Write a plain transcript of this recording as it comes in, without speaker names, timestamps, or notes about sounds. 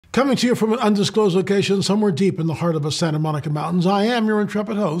Coming to you from an undisclosed location somewhere deep in the heart of the Santa Monica Mountains, I am your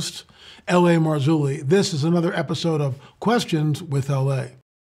intrepid host, L.A. Marzulli. This is another episode of Questions with L.A.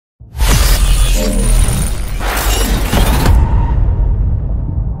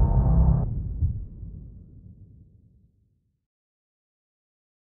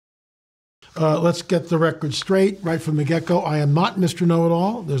 Let's get the record straight right from the get-go. I am not Mr.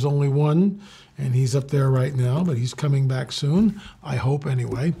 Know-It-All. There's only one, and he's up there right now, but he's coming back soon, I hope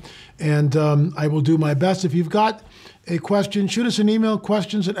anyway. And I will do my best. If you've got a question, shoot us an email,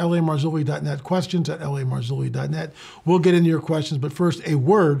 questions@lamarzulli.net, questions@lamarzulli.net. We'll get into your questions, but first, a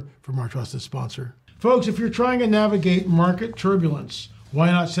word from our trusted sponsor. Folks, if you're trying to navigate market turbulence,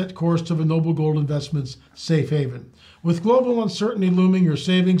 why not set course to the Noble Gold Investments Safe Haven? With global uncertainty looming, your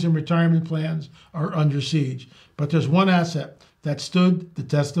savings and retirement plans are under siege. But there's one asset that stood the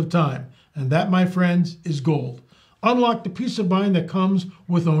test of time, and that, my friends, is gold. Unlock the peace of mind that comes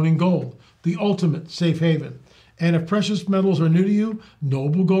with owning gold, the ultimate safe haven. And if precious metals are new to you,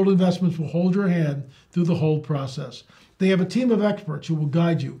 Noble Gold Investments will hold your hand through the whole process. They have a team of experts who will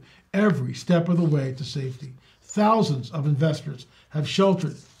guide you every step of the way to safety. Thousands of investors have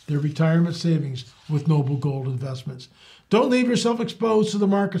sheltered their retirement savings with Noble Gold Investments. Don't leave yourself exposed to the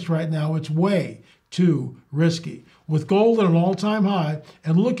markets right now. It's way too risky. With gold at an all-time high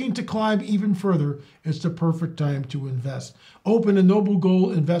and looking to climb even further, it's the perfect time to invest. Open a Noble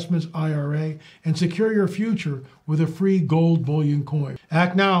Gold Investments IRA and secure your future with a free gold bullion coin.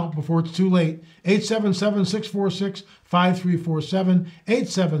 Act now before it's too late. 877-646-5347,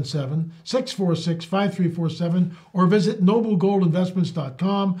 877-646-5347, or visit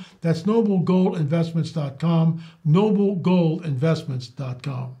noblegoldinvestments.com. That's noblegoldinvestments.com,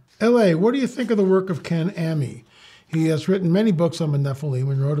 noblegoldinvestments.com. L.A., what do you think of the work of Ken Amey? He has written many books on the Nephilim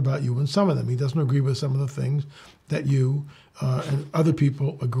and wrote about you in some of them. He doesn't agree with some of the things that you and other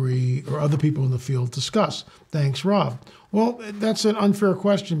people agree, or other people in the field discuss. Thanks, Rob. Well, that's an unfair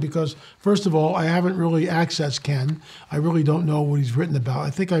question because, first of all, I haven't really accessed Ken. I really don't know what he's written about.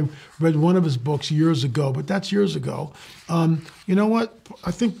 I think I read one of his books years ago, but that's years ago. You know what?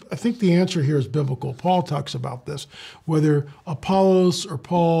 I think the answer here is biblical. Paul talks about this, whether Apollos or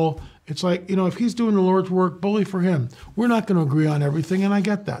Paul. It's like, you know, if he's doing the Lord's work, bully for him. We're not going to agree on everything, and I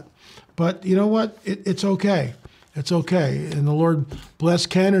get that. But you know what? It's okay. It's okay. And the Lord bless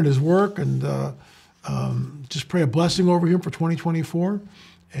Ken and his work, and just pray a blessing over him for 2024,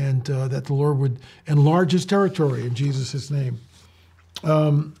 and that the Lord would enlarge his territory in Jesus' name.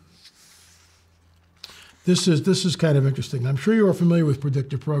 This is kind of interesting. I'm sure you are familiar with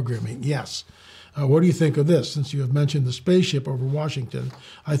predictive programming. Yes. What do you think of this? Since you have mentioned the spaceship over Washington,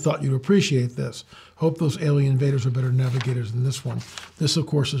 I thought you'd appreciate this. Hope those alien invaders are better navigators than this one. This, of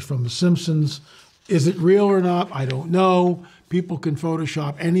course, is from The Simpsons. Is it real or not? I don't know. People can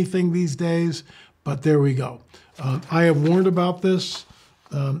Photoshop anything these days, but there we go. I have warned about this.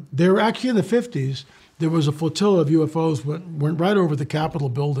 There were actually in the 50s, there was a flotilla of UFOs went right over the Capitol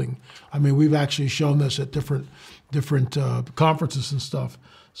building. I mean, we've actually shown this at different conferences and stuff.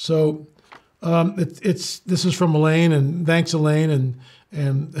 So this is from Elaine, and thanks, Elaine.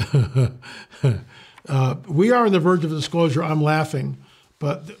 And we are on the verge of disclosure. I'm laughing,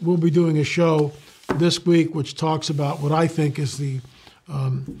 but we'll be doing a show this week which talks about what I think is the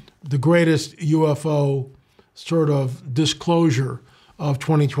greatest UFO sort of disclosure of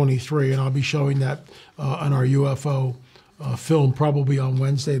 2023, and I'll be showing that on our UFO film probably on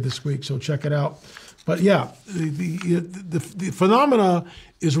Wednesday this week, so check it out. But yeah, the phenomena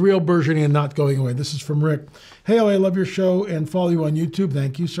is real, burgeoning, and not going away. This is from Rick. Hey, I love your show and follow you on YouTube.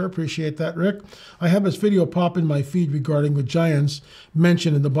 Thank you, sir. Appreciate that, Rick. I have this video pop in my feed regarding the giants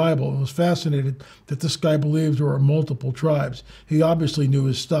mentioned in the Bible. I was fascinated that this guy believed there are multiple tribes. He obviously knew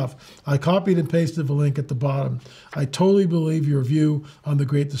his stuff. I copied and pasted the link at the bottom. I totally believe your view on the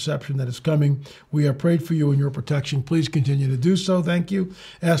great deception that is coming. We have prayed for you and your protection. Please continue to do so. Thank you.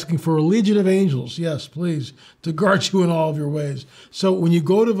 Asking for a legion of angels. Yes, please, to guard you in all of your ways. So when you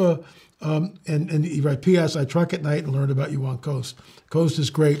go to the and you write, P.S. I truck at night and learn about you on Coast. Coast is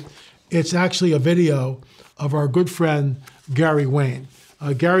great. It's actually a video of our good friend, Gary Wayne.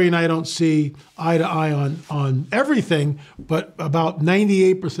 Gary and I don't see eye to eye on everything, but about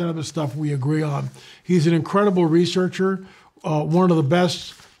 98% of the stuff we agree on. He's an incredible researcher, one of the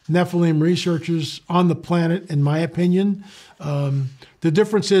best Nephilim researchers on the planet, in my opinion. The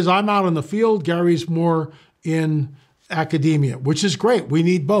difference is I'm out in the field. Gary's more in academia, which is great. We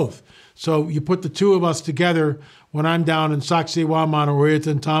need both. So you put the two of us together when I'm down in Sacsayhuaman or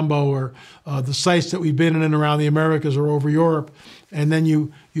Ollantaytambo or the sites that we've been in and around the Americas or over Europe, and then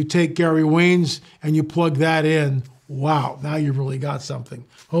you take Gary Wayne's and you plug that in. Wow, now you really got something.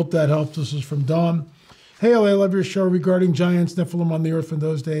 Hope that helps. This is from Dawn. Hey, LA, I love your show regarding giants, Nephilim on the earth in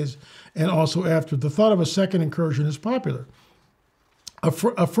those days and also after. The thought of a second incursion is popular. A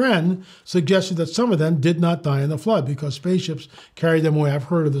friend suggested that some of them did not die in the flood because spaceships carried them away. I've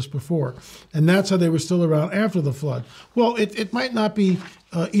heard of this before. And that's how they were still around after the flood. Well, it might not be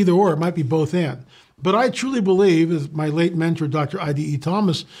either or. It might be both and. But I truly believe, as my late mentor, Dr. I.D.E.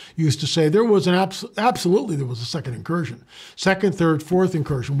 Thomas, used to say, there was absolutely there was a second incursion. Second, third, fourth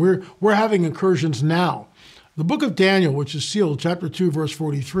incursion. We're having incursions now. The book of Daniel, which is sealed, chapter 2, verse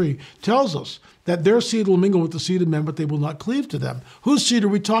 43, tells us that their seed will mingle with the seed of men, but they will not cleave to them. Whose seed are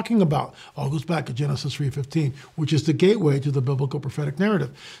we talking about? All goes back to Genesis 3:15, which is the gateway to the biblical prophetic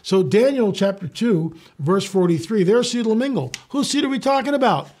narrative. So Daniel chapter 2, verse 43, their seed will mingle. Whose seed are we talking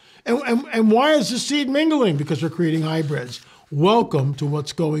about? And why is the seed mingling? Because they're creating hybrids. Welcome to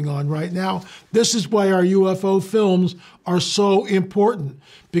what's going on right now. This is why our UFO films are so important,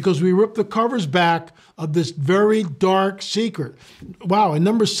 because we rip the covers back of this very dark secret. Wow, and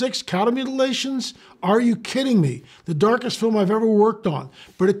number 6, cattle mutilations? Are you kidding me? The darkest film I've ever worked on.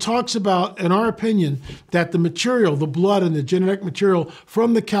 But it talks about, in our opinion, that the material, the blood and the genetic material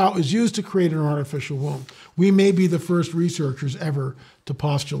from the cow is used to create an artificial womb. We may be the first researchers ever to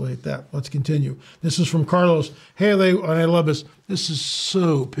postulate that. Let's continue. This is from Carlos. Hey, I love this. This is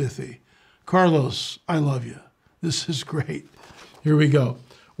so pithy. Carlos, I love you. This is great. Here we go.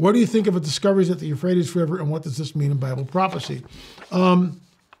 What do you think of the discoveries at the Euphrates River, and what does this mean in Bible prophecy?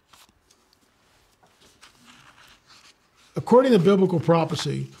 According to biblical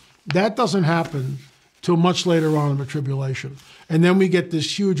prophecy, that doesn't happen till much later on in the tribulation. And then we get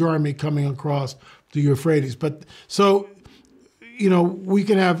this huge army coming across the Euphrates. But so, you know, we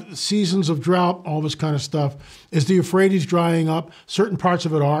can have seasons of drought, all this kind of stuff. Is the Euphrates drying up? Certain parts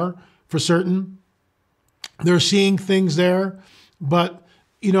of it are, for certain. They're seeing things there. But,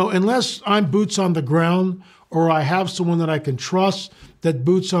 you know, unless I'm boots on the ground or I have someone that I can trust that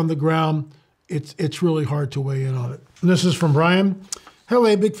boots on the ground, it's really hard to weigh in on it. And this is from Brian.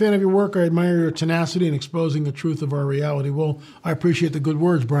 Hello, big fan of your work. I admire your tenacity in exposing the truth of our reality. Well, I appreciate the good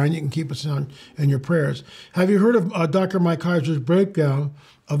words, Brian. You can keep us in your prayers. Have you heard of Dr. Mike Heiser's breakdown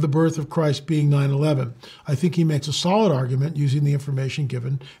of the birth of Christ being 9/11? I think he makes a solid argument using the information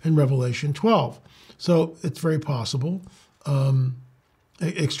given in Revelation 12. So it's very possible,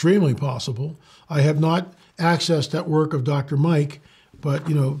 extremely possible. I have not accessed that work of Dr. Mike, but,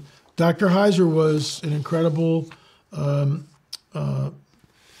 you know, Dr. Heiser was an incredible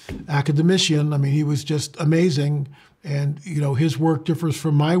academician. I mean, he was just amazing. And, you know, his work differs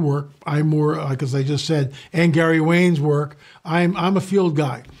from my work. I'm more, like as I just said, and Gary Wayne's work. I'm a field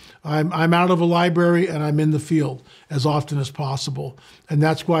guy. I'm out of a library and I'm in the field as often as possible. And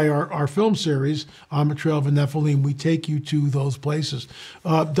that's why our film series, On the Trail of a Nephilim, we take you to those places.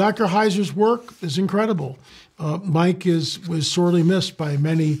 Dr. Heiser's work is incredible. Mike was sorely missed by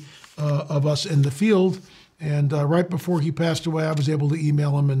many of us in the field. And right before he passed away, I was able to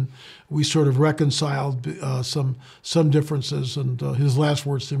email him, and we sort of reconciled some differences. And his last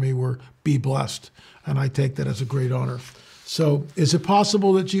words to me were, "Be blessed." And I take that as a great honor. So is it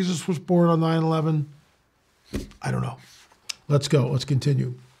possible that Jesus was born on 9/11? I don't know. Let's go. Let's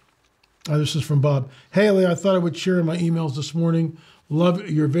continue. This is from Bob. Hey, Lee, I thought I would share in my emails this morning. Love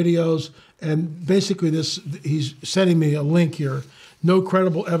your videos. And basically he's sending me a link here. No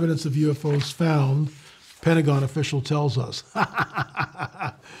credible evidence of UFOs found, Pentagon official tells us.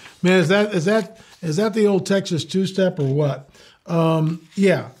 Man, is that the old Texas two-step or what?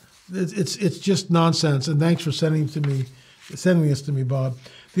 Yeah, it's just nonsense. And thanks for sending this to me, Bob.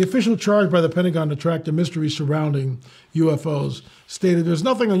 The official charge by the Pentagon to track the mystery surrounding UFOs stated, "There's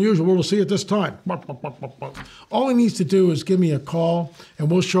nothing unusual we'll see at this time. All he needs to do is give me a call,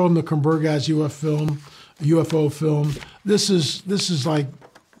 and we'll show him the Kumbergaz UFO film. This is like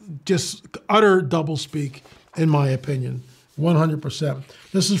just utter doublespeak, in my opinion, 100%.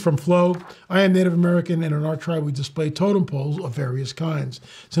 This is from Flo. I am Native American, and in our tribe we display totem poles of various kinds.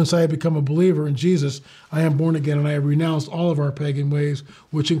 Since I have become a believer in Jesus, I am born again, and I have renounced all of our pagan ways,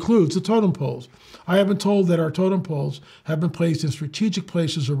 which includes the totem poles. I have been told that our totem poles have been placed in strategic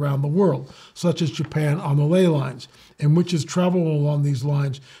places around the world, such as Japan on the ley lines, and witches travel along these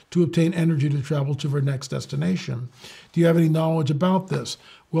lines to obtain energy to travel to their next destination. Do you have any knowledge about this?"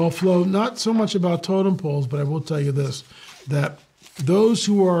 Well, Flo, not so much about totem poles, but I will tell you this, that those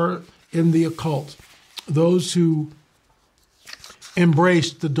who are in the occult, those who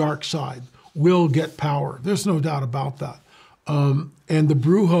embrace the dark side, will get power. There's no doubt about that. And the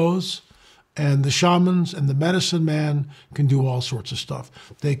Brujos And the shamans and the medicine man can do all sorts of stuff.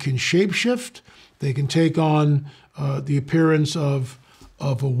 They can shapeshift. They can take on the appearance of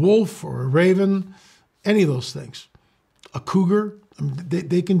a wolf or a raven, any of those things. A cougar, I mean,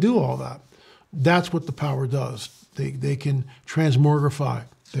 they can do all that. That's what the power does. They can transmogrify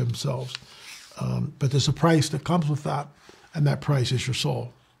themselves. But there's a price that comes with that, and that price is your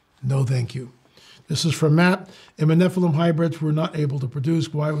soul. No, thank you. This is from Matt. In the Nephilim hybrids were not able to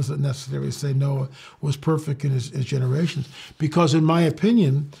produce. Why was it necessary to say Noah was perfect in his generations? Because in my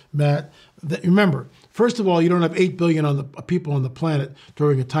opinion, Matt, remember, first of all, you don't have 8 billion people on the planet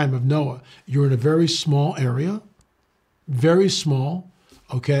during a time of Noah. You're in a very small area, very small,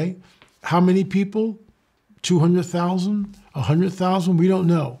 okay? How many people? 200,000? 100,000? We don't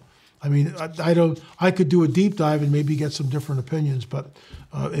know. I mean, I could do a deep dive and maybe get some different opinions, but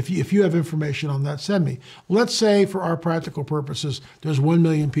if you have information on that, send me. Let's say, for our practical purposes, there's 1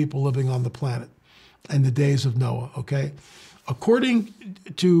 million people living on the planet in the days of Noah, okay? According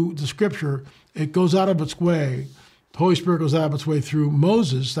to the scripture, it goes out of its way, the Holy Spirit goes out of its way through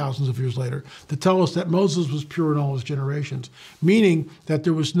Moses, thousands of years later, to tell us that Moses was pure in all his generations, meaning that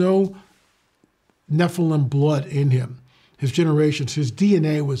there was no Nephilim blood in him. His generations, his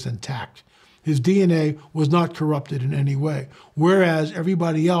DNA was intact. His DNA was not corrupted in any way. Whereas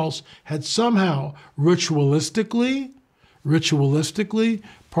everybody else had somehow ritualistically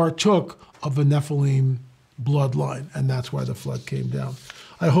partook of the Nephilim bloodline. And that's why the flood came down.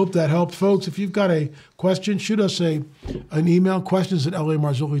 I hope that helped, folks. If you've got a question, shoot us an email,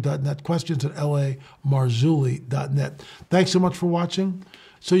 questions@lamarzulli.net, questions@lamarzulli.net. Thanks so much for watching.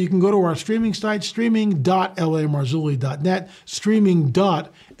 So you can go to our streaming site, streaming.lamarzulli.net,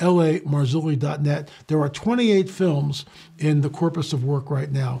 streaming.lamarzulli.net. There are 28 films in the corpus of work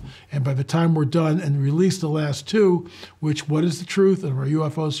right now. And by the time we're done and release the last 2, which What is the Truth, and our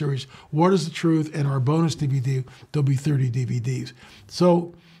UFO series, What is the Truth, and our bonus DVD, there'll be 30 DVDs.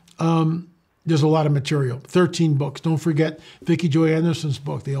 So there's a lot of material, 13 books. Don't forget Vicki Joy Anderson's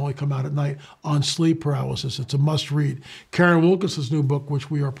book, They Only Come Out at Night, on sleep paralysis. It's a must read. Karen Wilkes's new book,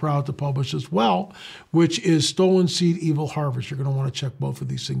 which we are proud to publish as well, which is Stolen Seed, Evil Harvest. You're going to want to check both of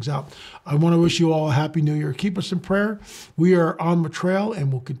these things out. I want to wish you all a happy new year. Keep us in prayer. We are on the trail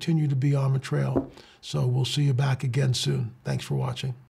and will continue to be on the trail. So we'll see you back again soon. Thanks for watching.